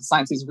familiar with the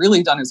science. He's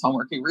really done his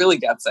homework. He really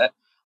gets it.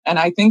 And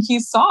I think he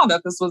saw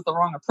that this was the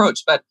wrong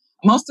approach. But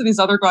most of these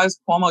other guys,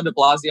 Cuomo, de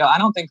Blasio, I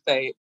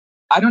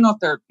don't know if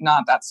they're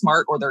not that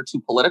smart or they're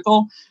too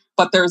political,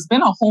 but there's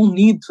been a whole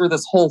need through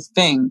this whole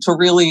thing to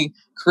really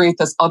create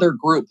this other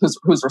group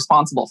who's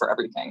responsible for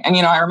everything. And,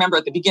 I remember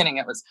at the beginning,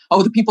 it was,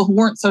 the people who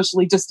weren't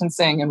socially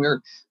distancing and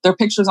their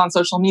pictures on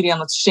social media and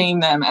let's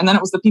shame them. And then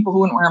it was the people who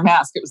wouldn't wear a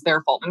mask. It was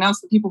their fault. And now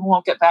it's the people who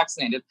won't get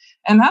vaccinated.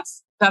 And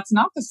that's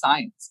not the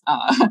science.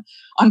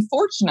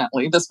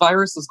 Unfortunately, this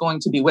virus is going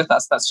to be with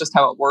us. That's just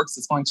how it works.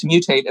 It's going to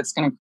mutate.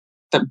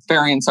 The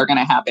variants are going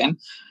to happen.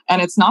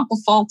 And it's not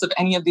the fault of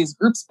any of these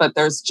groups, but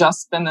there's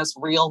just been this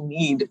real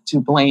need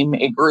to blame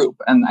a group.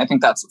 And I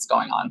think that's what's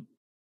going on.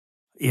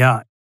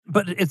 Yeah.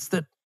 But it's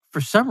that for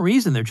some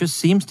reason, there just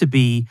seems to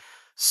be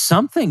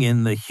something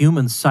in the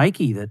human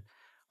psyche that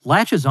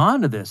latches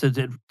on to this. It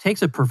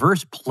takes a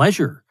perverse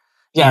pleasure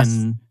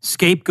in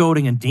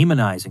scapegoating and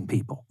demonizing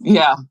people.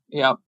 Yeah.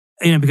 Yeah.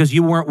 Because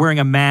you weren't wearing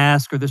a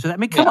mask or this or that. I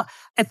mean, come on.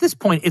 At this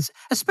point, it's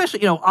especially,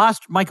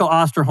 Michael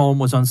Osterholm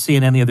was on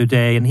CNN the other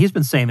day, and he's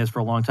been saying this for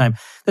a long time,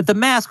 that the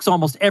masks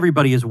almost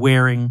everybody is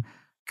wearing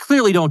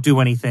clearly don't do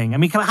anything. I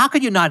mean, how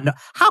can you not know?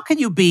 How can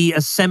you be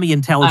a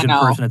semi-intelligent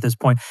person at this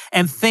point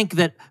and think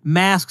that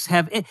masks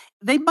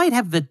they might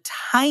have the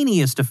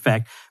tiniest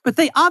effect, but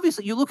they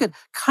obviously, you look at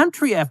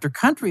country after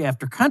country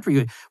after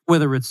country,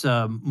 whether it's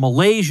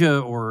Malaysia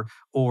or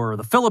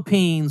the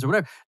Philippines or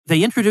whatever,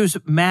 they introduce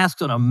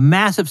masks on a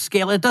massive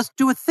scale and it doesn't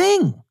do a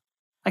thing.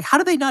 Like, how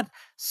do they not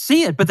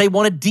see it? But they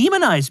want to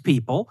demonize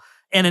people.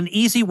 And an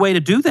easy way to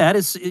do that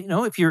is,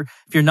 if you're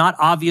not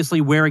obviously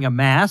wearing a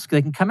mask,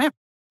 they can come after.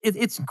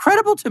 It's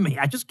incredible to me.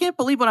 I just can't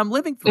believe what I'm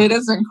living through. It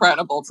is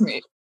incredible to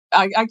me.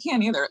 I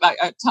can't either.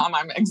 Tom,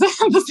 I'm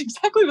exactly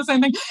the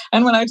same thing.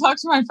 And when I talk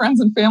to my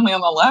friends and family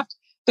on the left,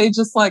 they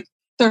just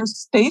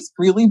they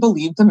really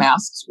believe the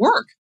masks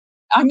work.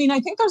 I mean, I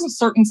think there's a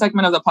certain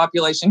segment of the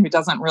population who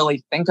doesn't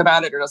really think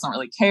about it or doesn't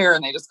really care,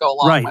 and they just go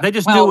along. Right. They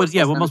just do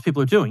what most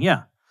people are doing.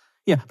 Yeah.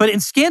 Yeah. But in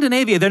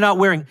Scandinavia, they're not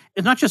wearing,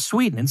 it's not just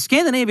Sweden. In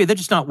Scandinavia, they're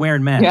just not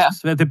wearing masks.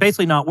 Yeah. They're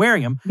basically not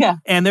wearing them. Yeah.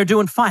 And they're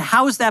doing fine.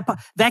 How is that?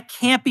 That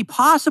can't be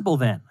possible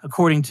then,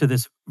 according to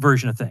this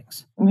version of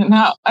things.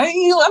 No. I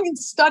mean,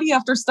 study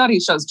after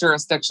study shows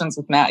jurisdictions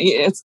with masks.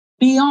 It's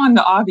beyond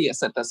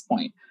obvious at this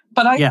point.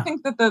 But I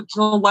think that the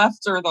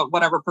left or the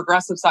whatever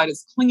progressive side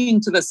is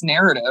clinging to this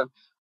narrative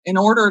in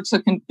order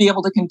to be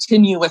able to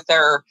continue with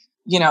their,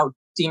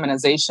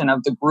 demonization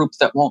of the group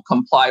that won't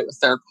comply with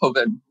their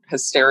COVID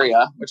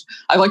hysteria, which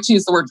I like to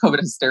use the word COVID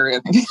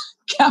hysteria.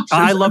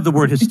 I love the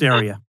word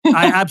hysteria.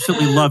 I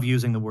absolutely love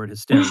using the word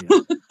hysteria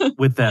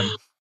with them.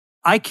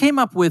 I came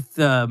up with,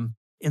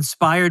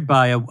 inspired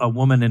by a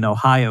woman in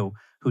Ohio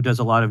who does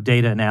a lot of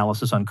data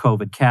analysis on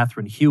COVID,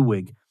 Catherine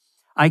Hewig.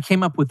 I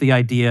came up with the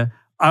idea,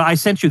 I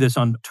sent you this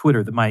on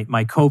Twitter, my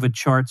COVID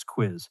charts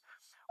quiz.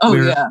 Oh,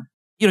 yeah.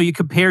 You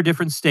compare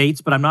different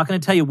states, but I'm not going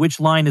to tell you which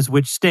line is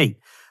which state.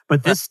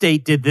 But this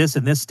state did this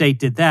and this state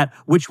did that.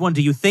 Which one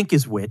do you think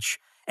is which?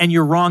 And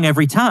you're wrong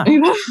every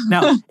time.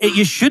 Now,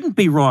 you shouldn't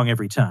be wrong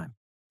every time.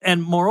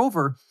 And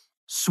moreover,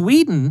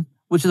 Sweden,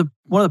 which is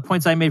one of the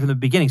points I made from the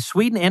beginning,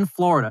 Sweden and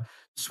Florida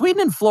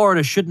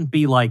shouldn't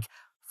be like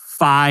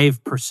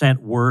 5%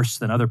 worse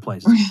than other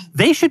places.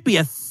 They should be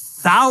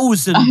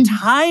 1,000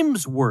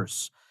 times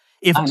worse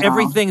if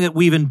everything that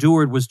we've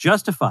endured was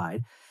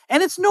justified.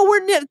 And it's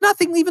nowhere near,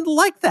 nothing even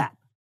like that.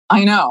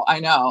 I know.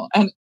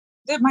 And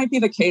it might be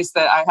the case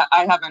that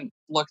I haven't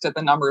looked at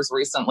the numbers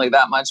recently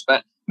that much,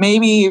 but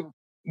maybe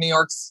New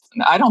York's,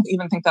 I don't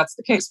even think that's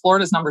the case.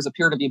 Florida's numbers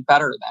appear to be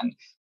better than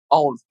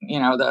all of,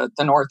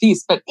 the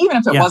Northeast. But even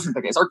if it wasn't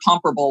the case, or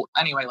comparable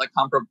anyway, like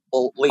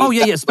comparably. Oh,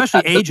 yeah,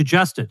 especially age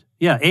adjusted.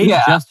 Yeah,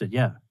 adjusted,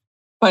 yeah.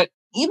 But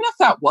even if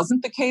that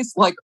wasn't the case,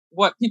 like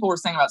what people were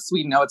saying about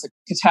Sweden, it's a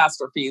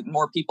catastrophe,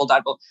 more people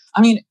died.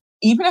 I mean,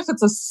 even if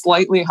it's a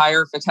slightly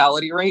higher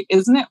fatality rate,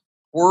 isn't it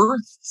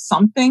worth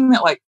something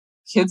that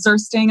kids are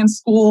staying in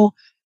school,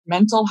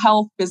 mental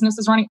health,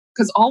 businesses running?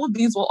 Because all of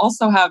these will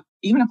also have,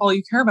 even if all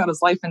you care about is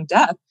life and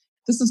death,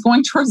 this is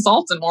going to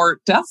result in more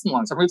deaths in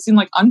long term. We've seen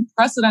like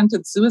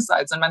unprecedented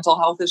suicides and mental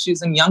health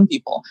issues in young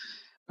people,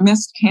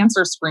 missed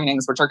cancer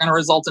screenings, which are going to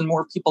result in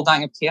more people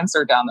dying of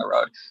cancer down the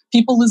road,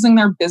 people losing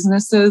their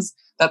businesses.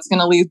 That's going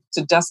to lead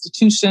to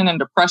destitution and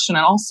depression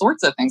and all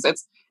sorts of things.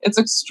 It's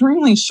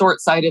extremely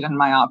short-sighted and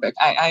myopic.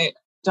 I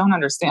don't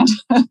understand.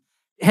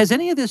 Has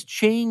any of this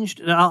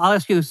changed? I'll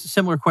ask you a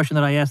similar question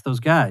that I asked those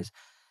guys.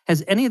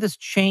 Has any of this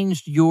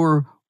changed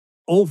your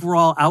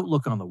overall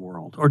outlook on the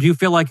world? Or do you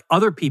feel like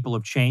other people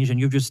have changed and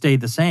you've just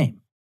stayed the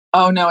same?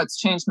 Oh, no, it's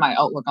changed my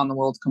outlook on the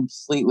world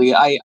completely.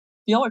 I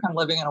feel like I'm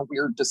living in a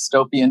weird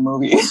dystopian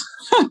movie.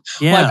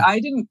 Yeah. Like, I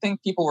didn't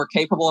think people were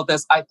capable of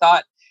this. I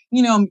thought,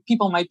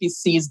 people might be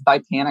seized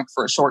by panic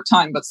for a short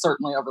time, but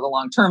certainly over the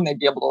long term, they'd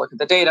be able to look at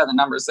the data, the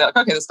numbers, say, like,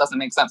 okay, this doesn't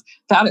make sense.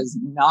 That is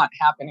not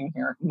happening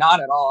here, not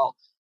at all.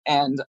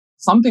 And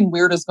something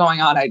weird is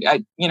going on. I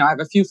have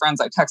a few friends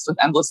I text with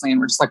endlessly, and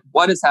we're just like,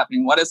 what is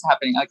happening? What is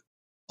happening? Like,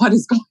 what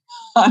is going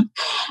on?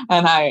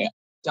 And I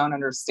don't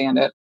understand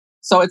it.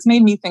 So it's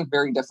made me think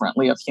very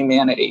differently of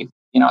humanity,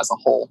 as a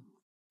whole.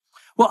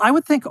 Well, I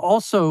would think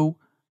also,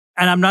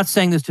 and I'm not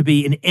saying this to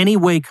be in any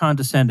way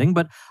condescending,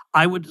 but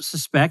I would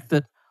suspect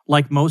that,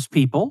 like most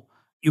people,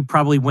 you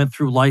probably went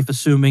through life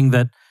assuming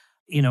that,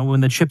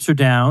 when the chips are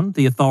down,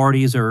 the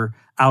authorities are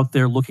out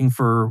there looking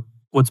for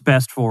what's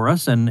best for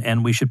us,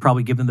 and we should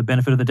probably give them the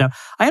benefit of the doubt.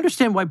 I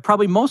understand why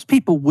probably most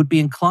people would be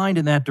inclined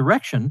in that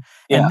direction.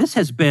 Yeah. And this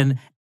has been,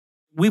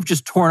 we've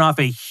just torn off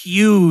a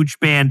huge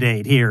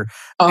Band-Aid here,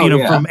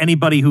 from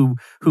anybody who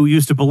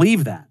used to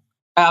believe that.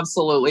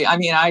 Absolutely. I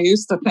mean, I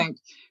used to think,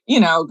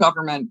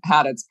 government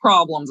had its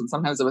problems and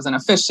sometimes it was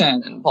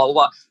inefficient and blah, blah,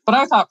 blah. But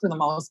I thought for the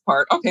most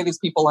part, okay, these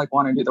people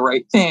want to do the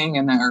right thing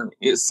and they're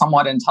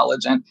somewhat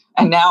intelligent.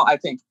 And now I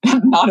think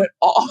not at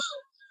all.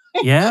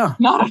 Yeah.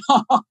 Not at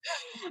all.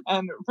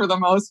 And for the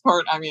most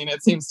part, I mean,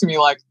 it seems to me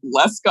like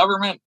less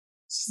government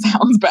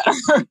sounds better.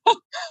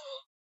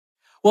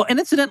 Well, and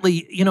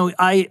incidentally,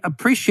 I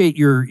appreciate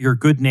your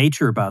good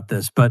nature about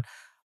this, but,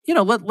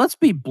 let's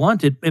be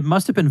blunt. It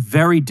must have been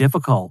very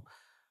difficult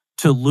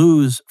to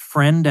lose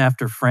friend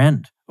after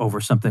friend over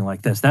something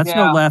like this. That's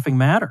no laughing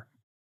matter.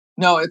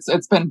 No,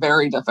 it's been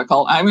very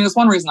difficult. I mean, it's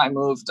one reason I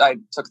moved. I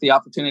took the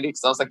opportunity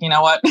because I was like, you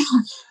know what?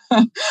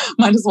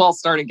 Might as well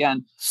start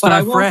again. Start but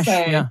I will fresh,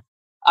 say, yeah.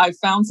 I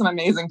found some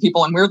amazing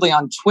people. And weirdly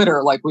on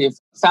Twitter, like we've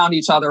found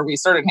each other. We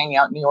started hanging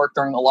out in New York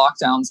during the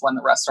lockdowns when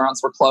the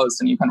restaurants were closed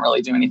and you couldn't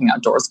really do anything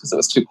outdoors because it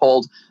was too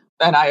cold.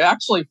 And I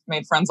actually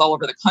made friends all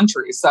over the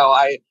country. So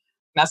I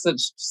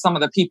messaged some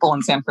of the people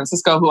in San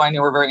Francisco who I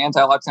knew were very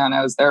anti-lockdown.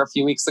 I was there a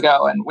few weeks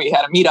ago and we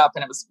had a meetup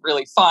and it was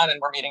really fun. And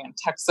we're meeting in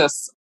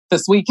Texas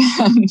this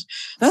weekend.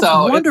 That's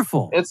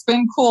wonderful. It's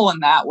been cool in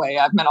that way.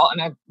 I've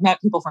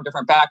met people from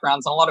different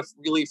backgrounds and a lot of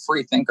really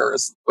free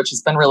thinkers, which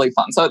has been really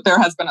fun. So there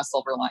has been a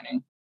silver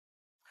lining.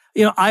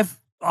 I've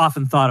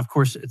often thought, of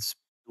course, it's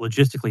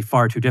logistically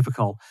far too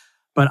difficult,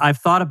 but I've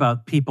thought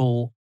about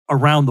people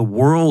around the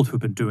world who've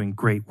been doing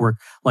great work,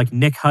 like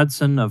Nick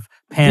Hudson of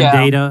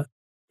Pandata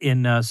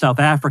in South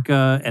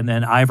Africa, and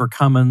then Ivor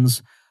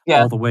Cummins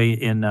all the way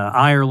in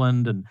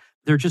Ireland. And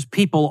they're just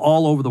people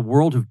all over the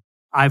world who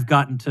I've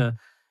gotten to,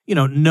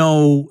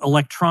 know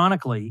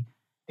electronically.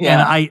 Yeah.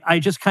 And I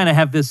just kind of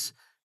have this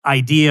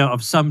idea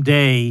of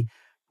someday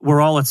we're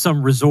all at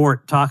some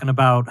resort talking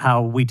about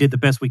how we did the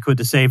best we could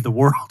to save the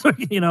world,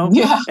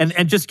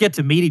 and just get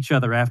to meet each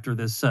other after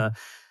this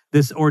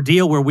this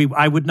ordeal where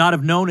I would not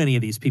have known any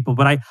of these people.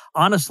 But I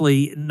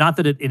honestly, not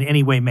that it in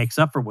any way makes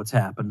up for what's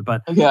happened,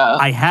 but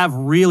I have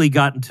really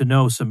gotten to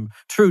know some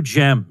true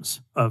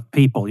gems of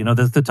people,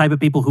 the type of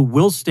people who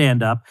will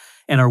stand up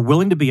and are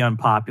willing to be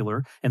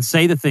unpopular and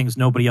say the things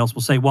nobody else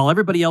will say, while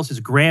everybody else is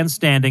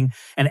grandstanding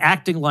and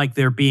acting like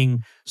they're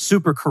being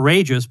super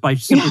courageous by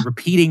simply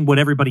repeating what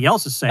everybody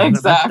else is saying.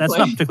 Exactly. That's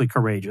not particularly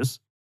courageous.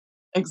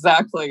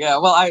 Exactly, yeah.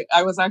 Well,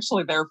 I was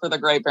actually there for the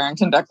Great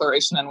Barrington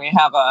Declaration, and we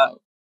have a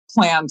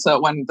plan to,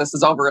 when this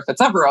is over, if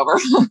it's ever over,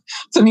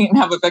 to meet and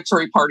have a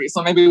victory party.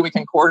 So maybe we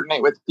can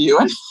coordinate with you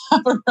and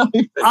have a really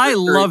big I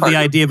love party. The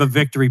idea of a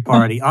victory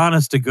party.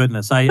 Honest to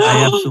goodness. I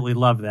absolutely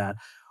love that.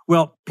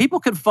 Well, people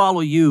can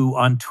follow you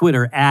on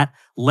Twitter at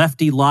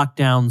Lefty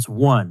Lockdowns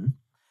 1.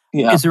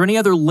 Yeah. Is there any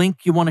other link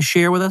you want to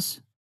share with us?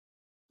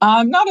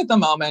 Not at the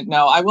moment,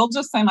 no. I will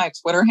just say my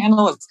Twitter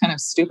handle. It's kind of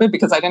stupid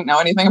because I didn't know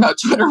anything about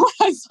Twitter when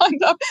I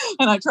signed up.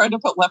 And I tried to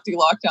put Lefty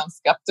Lockdown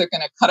Skeptic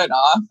and it cut it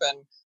off. And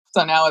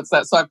so now it's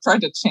that. So I've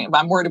tried to change, but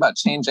I'm worried about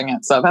changing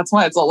it. So that's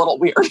why it's a little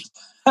weird.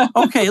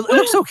 Okay, it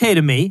looks okay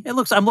to me.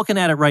 I'm looking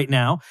at it right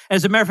now.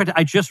 As a matter of fact,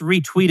 I just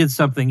retweeted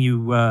something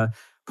you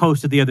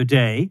posted the other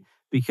day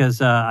because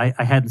I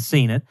hadn't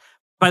seen it.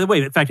 By the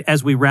way, in fact,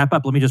 as we wrap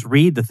up, let me just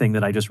read the thing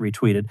that I just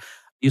retweeted.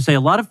 You say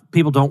a lot of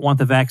people don't want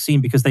the vaccine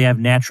because they have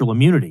natural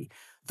immunity.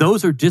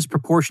 Those are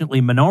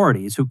disproportionately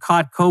minorities who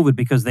caught COVID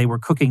because they were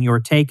cooking your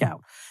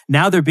takeout.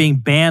 Now they're being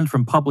banned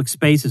from public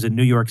spaces in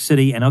New York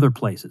City and other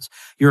places.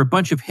 You're a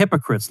bunch of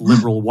hypocrites,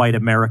 liberal white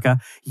America.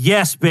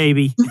 Yes,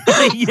 baby.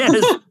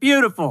 Yes,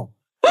 beautiful.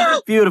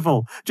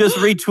 Beautiful. Just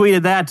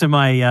retweeted that to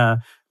my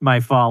my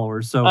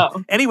followers.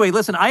 So anyway,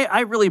 listen,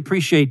 I really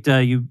appreciate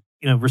you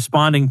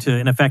responding to,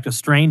 in effect, a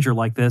stranger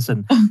like this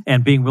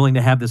and being willing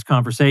to have this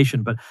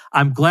conversation. But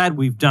I'm glad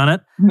we've done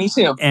it. Me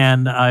too.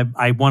 And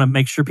I want to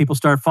make sure people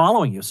start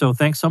following you. So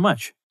thanks so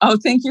much. Oh,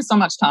 thank you so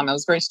much, Tom. It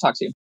was great to talk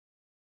to you.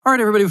 All right,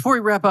 everybody, before we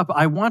wrap up,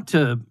 I want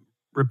to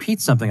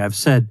repeat something I've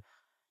said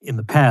in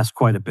the past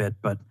quite a bit,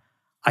 but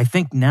I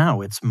think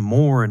now it's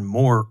more and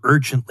more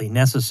urgently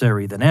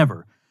necessary than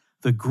ever.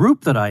 The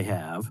group that I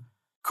have,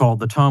 called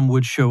the Tom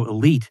Woods Show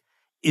Elite,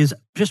 is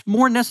just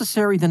more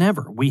necessary than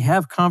ever. We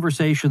have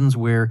conversations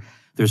where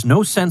there's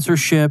no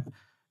censorship.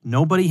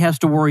 Nobody has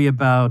to worry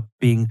about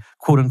being,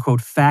 quote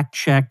unquote,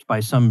 fact-checked by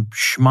some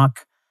schmuck.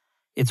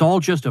 It's all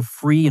just a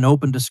free and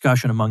open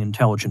discussion among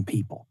intelligent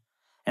people.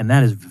 And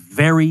that is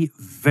very,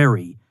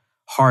 very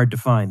hard to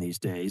find these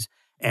days.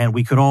 And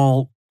we could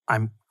all,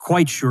 I'm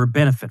quite sure,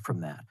 benefit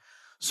from that.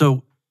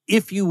 So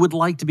if you would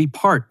like to be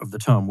part of the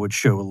Tom Woods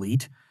Show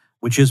Elite,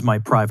 which is my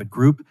private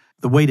group,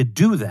 the way to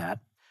do that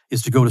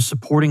is to go to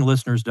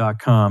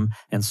supportinglisteners.com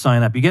and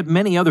sign up. You get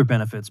many other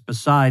benefits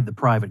beside the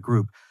private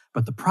group,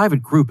 but the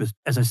private group is,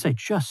 as I say,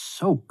 just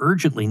so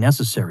urgently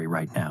necessary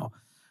right now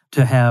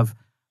to have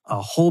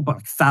a whole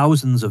bunch,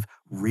 thousands of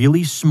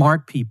really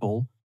smart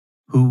people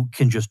who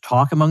can just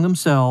talk among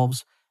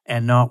themselves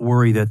and not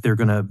worry that they're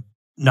going to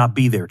not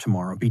be there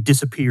tomorrow, be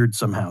disappeared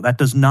somehow. That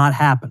does not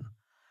happen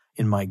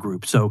in my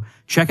group. So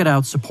check it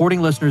out,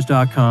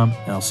 supportinglisteners.com,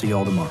 and I'll see you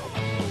all tomorrow.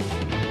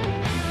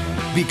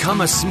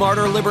 Become a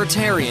smarter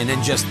libertarian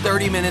in just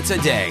 30 minutes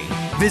a day.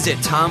 Visit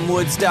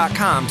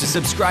tomwoods.com to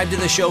subscribe to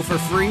the show for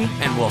free,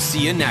 and we'll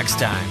see you next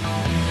time.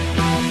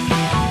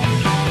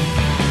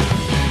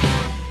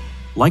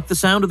 Like the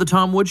sound of The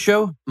Tom Woods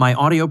Show? My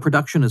audio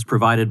production is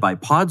provided by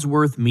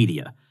Podsworth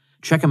Media.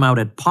 Check them out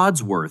at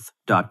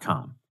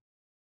podsworth.com.